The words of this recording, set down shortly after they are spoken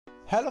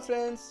Hello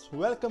friends,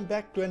 welcome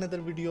back to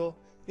another video.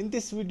 In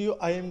this video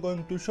I am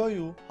going to show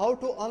you how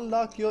to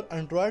unlock your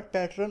Android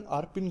pattern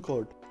or pin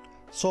code.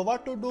 So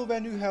what to do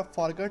when you have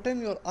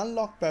forgotten your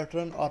unlock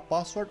pattern or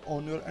password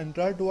on your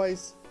Android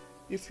device?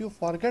 If you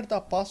forget the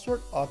password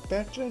or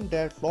pattern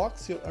that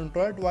locks your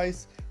Android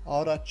device,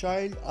 or a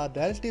child or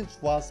relative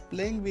was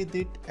playing with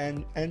it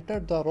and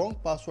entered the wrong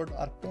password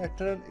or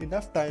pattern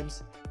enough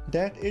times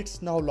that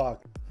it's now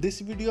locked,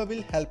 this video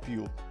will help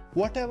you.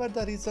 Whatever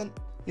the reason,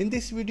 in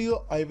this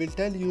video I will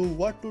tell you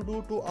what to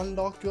do to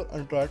unlock your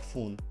Android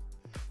phone.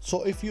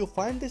 So if you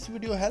find this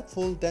video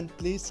helpful, then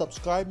please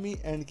subscribe me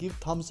and give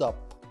thumbs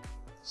up.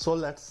 So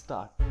let's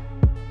start.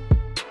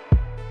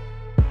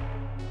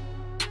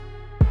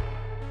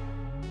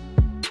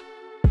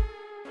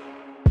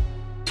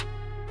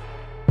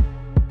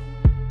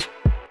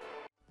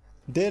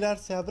 There are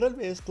several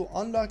ways to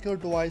unlock your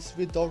device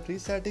without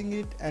resetting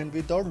it and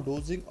without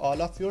losing all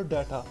of your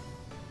data.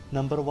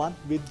 Number 1,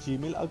 with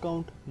Gmail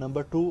account,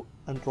 number 2,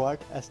 Android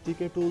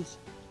SDK tools,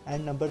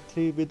 and number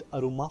 3, with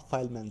Aroma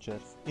File Manager.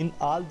 In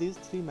all these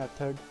three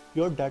methods,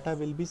 your data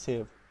will be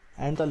saved,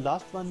 and the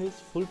last one is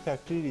full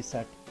factory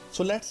reset.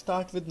 So let's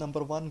start with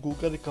number 1,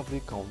 Google Recovery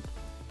Account.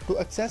 To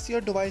access your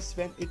device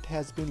when it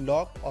has been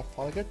locked or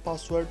forget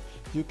password,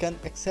 you can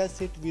access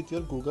it with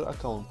your Google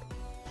account.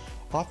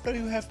 After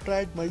you have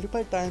tried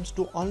multiple times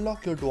to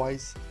unlock your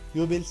device,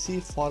 you will see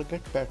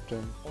Forget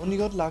Pattern on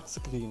your lock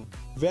screen.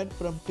 When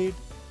prompted,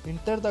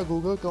 enter the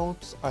Google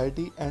account's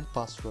ID and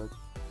password,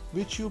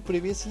 which you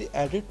previously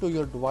added to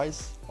your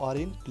device or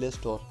in Play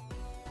Store.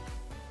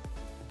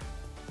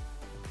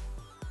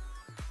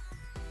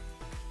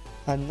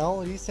 And now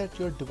reset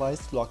your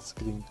device lock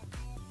screen.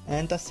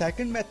 And the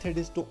second method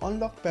is to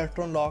unlock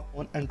pattern lock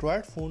on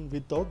Android phone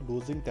without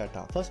losing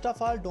data. First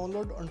of all,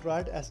 download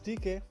Android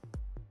SDK.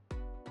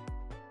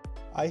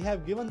 I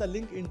have given the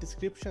link in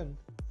description,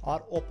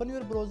 or open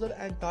your browser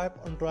and type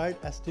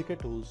Android SDK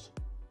tools.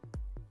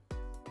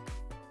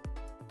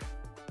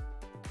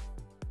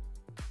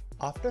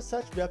 After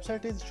such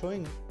website is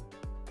showing,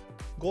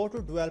 go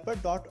to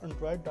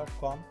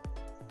developer.android.com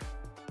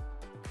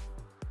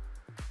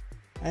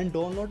and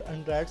download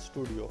Android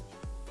Studio.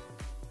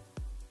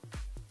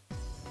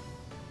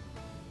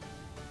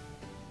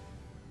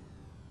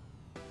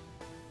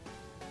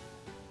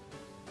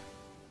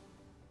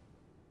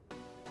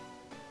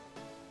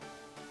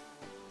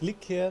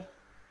 Click here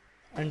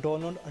and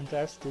download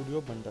Android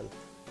Studio bundle.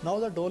 Now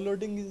the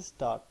downloading is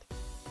start.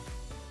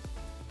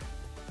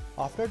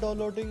 After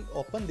downloading,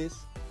 open this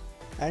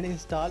and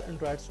install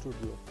Android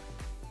Studio.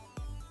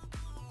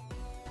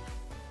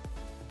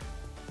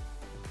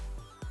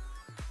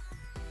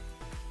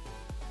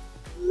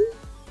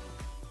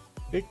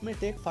 It may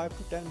take 5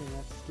 to 10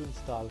 minutes to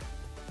install.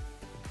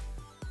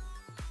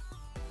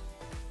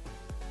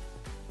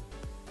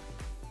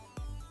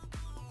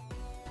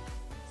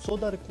 So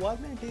the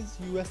requirement is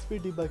USB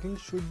debugging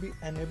should be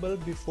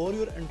enabled before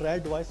your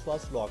Android device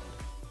was locked.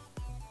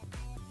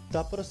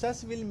 The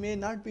process may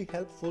not be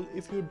helpful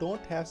if you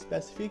don't have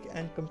specific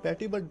and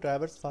compatible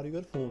drivers for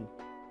your phone.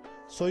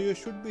 So you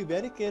should be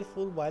very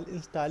careful while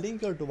installing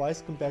your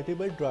device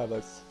compatible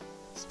drivers.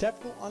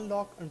 Step to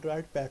unlock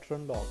Android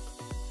pattern lock.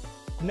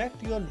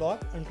 Connect your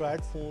locked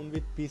Android phone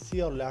with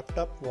PC or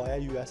laptop via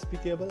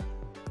USB cable.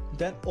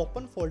 Then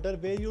open folder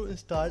where you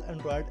installed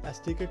Android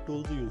SDK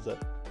tools user.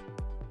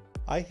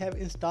 I have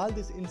installed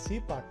this in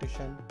C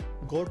partition.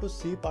 Go to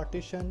C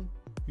partition,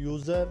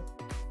 user,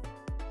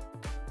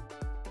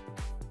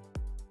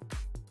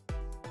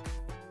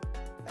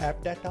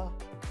 app data,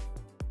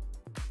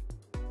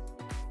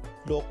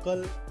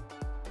 local,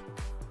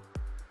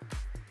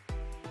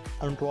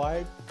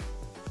 Android,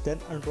 then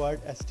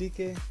Android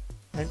SDK,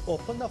 and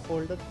open the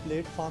folder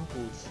platform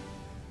tools.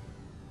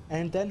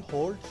 And then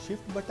hold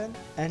shift button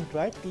and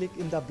right click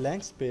in the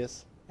blank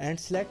space and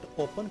select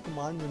open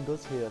command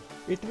windows here.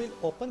 It will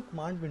open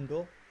command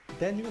window,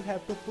 then you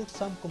have to put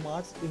some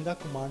commands in the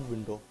command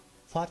window.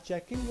 For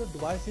checking your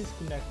device is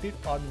connected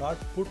or not,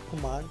 put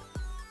command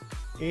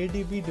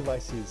ADB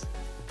devices.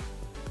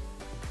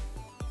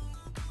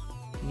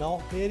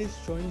 Now here is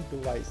showing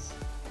device.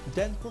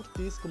 Then put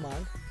this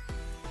command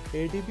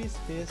adb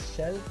space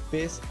shell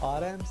space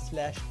rm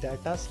slash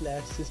data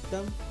slash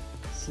system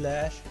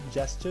slash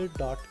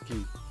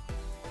GESTURE.KEY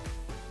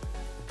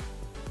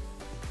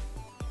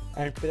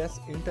and press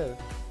enter.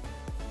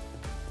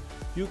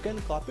 You can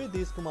copy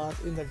these commands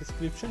in the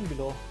description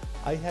below.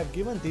 I have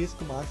given these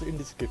commands in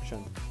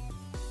description.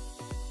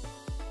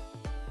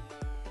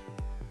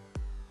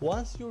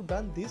 Once you've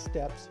done these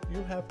steps,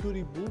 you have to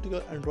reboot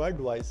your Android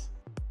device.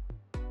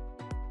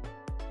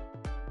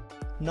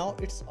 Now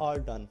it's all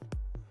done.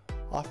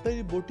 After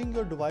rebooting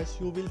your device,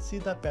 you will see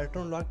the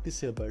pattern lock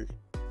disabled.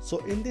 So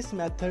in this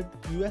method,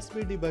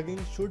 USB debugging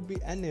should be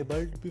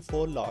enabled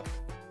before lock.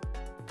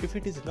 If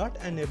it is not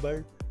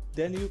enabled,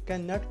 then you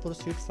cannot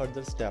proceed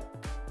further step.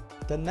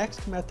 The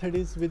next method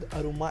is with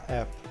Aroma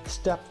app.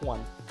 Step 1.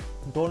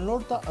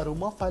 Download the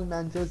Aroma File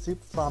Manager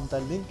zip from the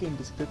link in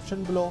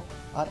description below,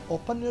 or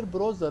open your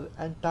browser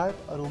and type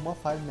Aroma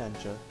File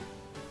Manager.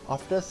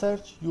 After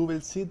search, you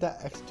will see the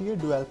XDA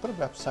developer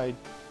website.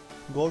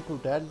 Go to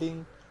that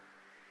link,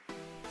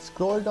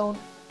 scroll down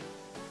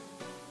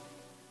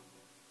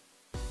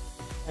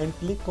and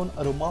click on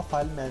Aroma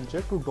File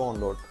Manager to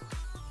download.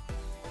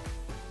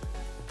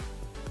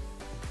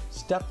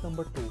 Step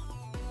number 2.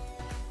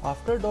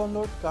 After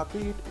download,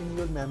 copy it in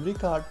your memory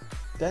card,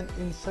 then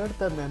insert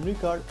the memory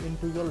card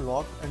into your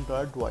locked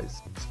Android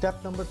device.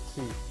 Step number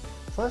 3.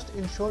 First,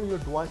 ensure your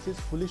device is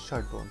fully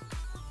shut down.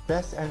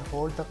 Press and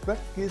hold the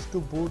correct keys to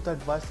boot the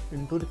device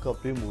into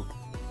recovery mode.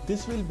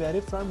 This will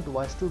vary from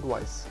device to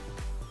device.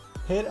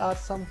 Here are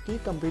some key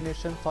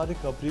combinations for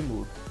recovery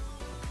mode.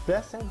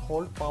 Press and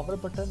hold power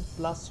button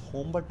plus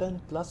home button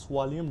plus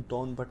volume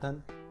down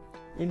button.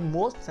 In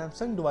most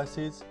Samsung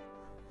devices,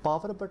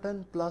 power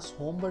button plus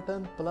home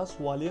button plus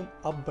volume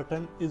up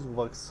button is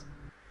works.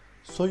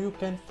 So you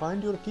can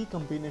find your key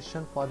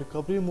combination for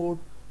recovery mode,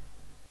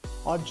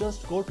 or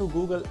just go to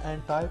Google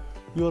and type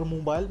your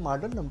mobile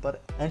model number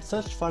and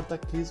search for the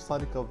keys for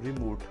recovery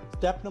mode.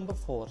 Step number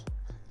 4.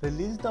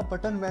 Release the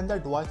button when the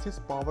device is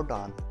powered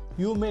on.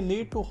 You may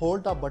need to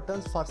hold the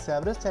buttons for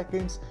several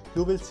seconds.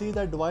 You will see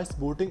the device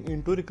booting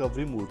into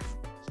recovery mode.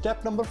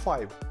 Step number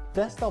 5.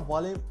 Press the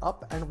volume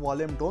up and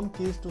volume down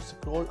keys to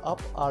scroll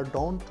up or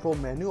down through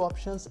menu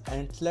options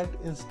and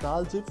select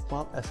Install Zip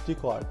from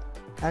SD card.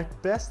 And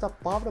press the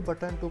power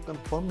button to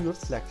confirm your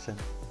selection.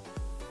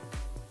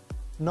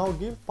 Now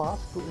give pass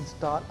to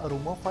install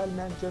Aroma File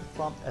Manager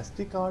from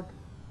SD card.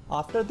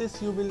 After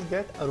this, you will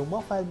get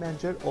Aroma File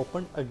Manager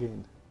opened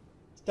again.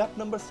 Step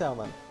number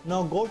 7.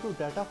 Now go to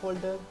Data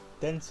folder,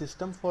 then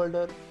System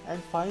folder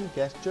and find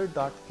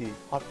GESTURE.KEY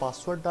or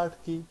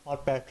PASSWORD.KEY or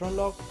Pattern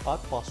Lock or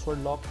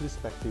Password Lock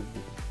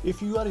respectively.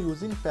 If you are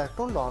using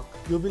Pattern Lock,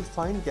 you will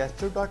find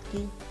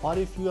GESTURE.KEY, or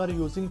if you are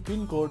using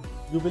pin code,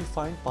 you will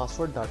find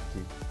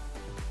Password.KEY.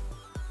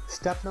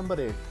 Step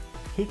number 8.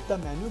 Hit the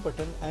menu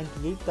button and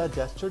delete the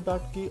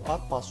GESTURE.KEY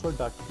or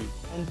Password.KEY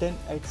and then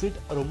exit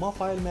Aroma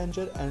File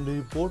Manager and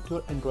reboot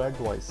your Android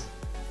device.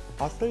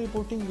 After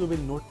rebooting, you will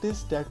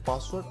notice that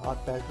password or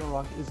pattern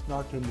lock is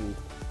not removed.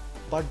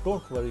 But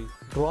don't worry,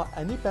 draw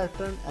any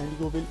pattern and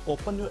you will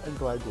open your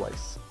Android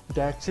device.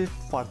 That's it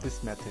for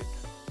this method.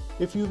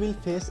 If you will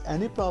face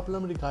any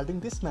problem regarding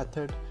this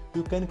method,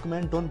 you can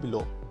comment down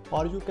below,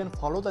 or you can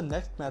follow the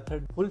next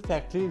method, full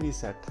factory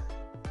reset.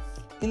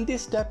 In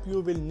this step, you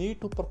will need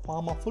to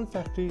perform a full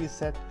factory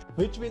reset,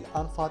 which will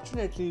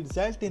unfortunately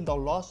result in the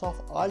loss of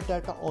all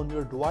data on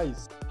your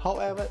device.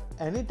 However,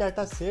 any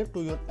data saved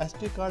to your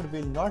SD card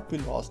will not be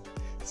lost.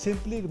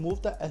 Simply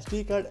remove the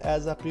SD card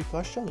as a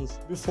precaution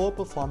before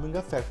performing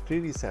a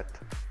factory reset.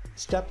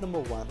 Step number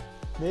 1.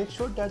 Make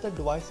sure that the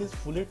device is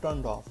fully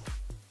turned off.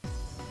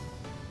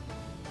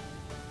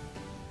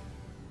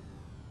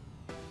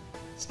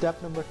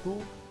 Step number 2.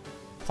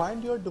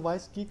 Find your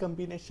device key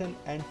combination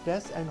and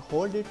press and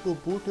hold it to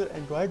boot your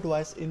Android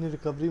device in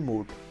recovery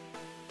mode.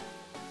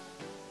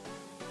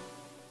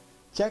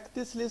 Check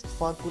this list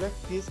for correct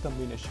keys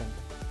combination.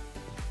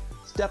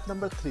 Step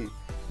number 3.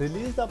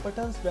 Release the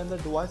buttons when the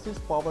device is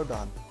powered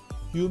on.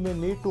 You may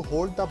need to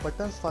hold the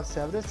buttons for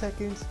several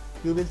seconds.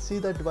 You will see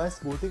the device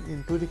booting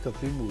into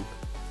recovery mode.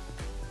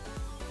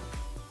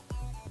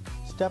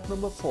 Step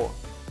number 4.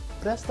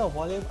 Press the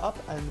volume up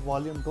and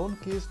volume down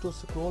keys to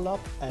scroll up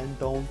and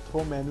down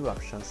through menu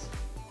options.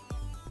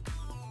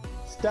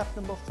 Step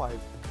number 5.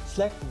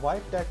 Select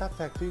Wipe Data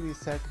Factory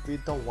Reset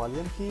with the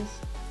volume keys.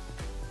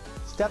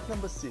 Step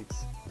number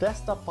 6.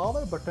 Press the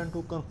power button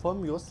to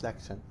confirm your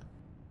selection.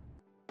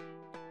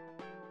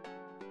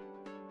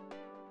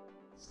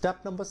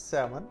 Step number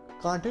 7.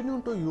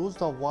 Continue to use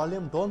the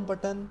volume down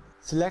button.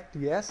 Select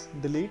Yes,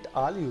 delete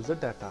all user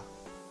data.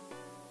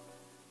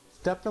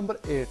 Step number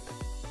 8.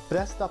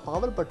 Press the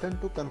power button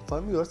to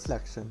confirm your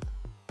selection.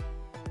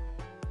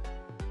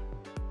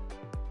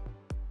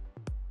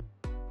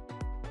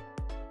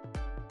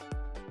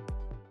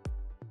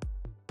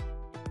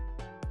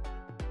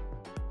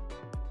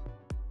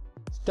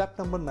 Step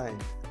number 9.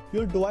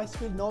 Your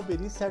device will now be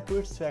reset to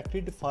its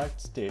factory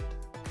default state.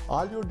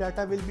 All your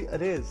data will be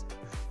erased.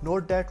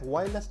 Note that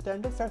while a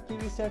standard factory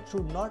reset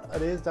should not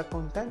erase the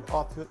content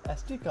of your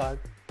SD card,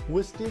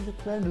 we still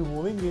recommend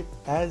removing it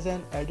as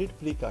an added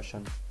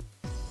precaution.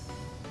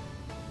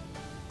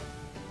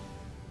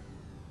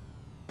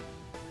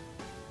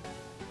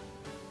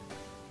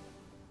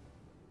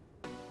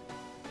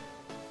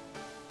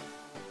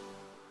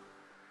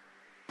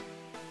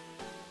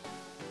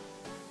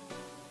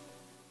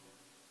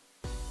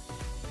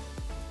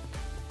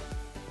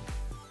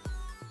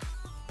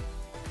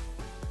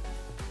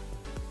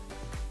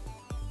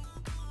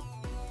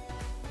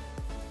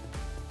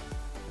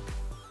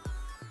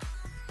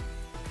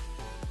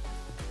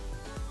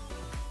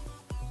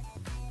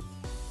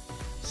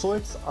 So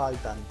it's all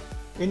done.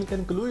 In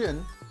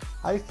conclusion,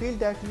 I feel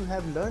that you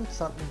have learned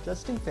some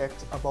interesting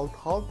facts about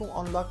how to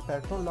unlock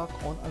pattern lock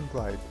on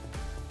Android.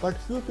 But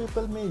few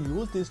people may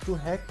use this to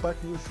hack, but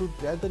you should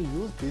rather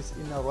use this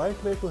in a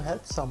right way to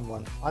help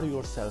someone or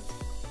yourself.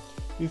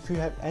 If you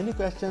have any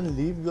question,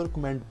 leave your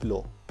comment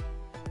below.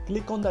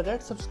 Click on the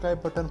red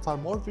subscribe button for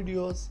more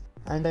videos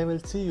and I will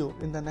see you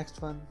in the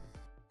next one.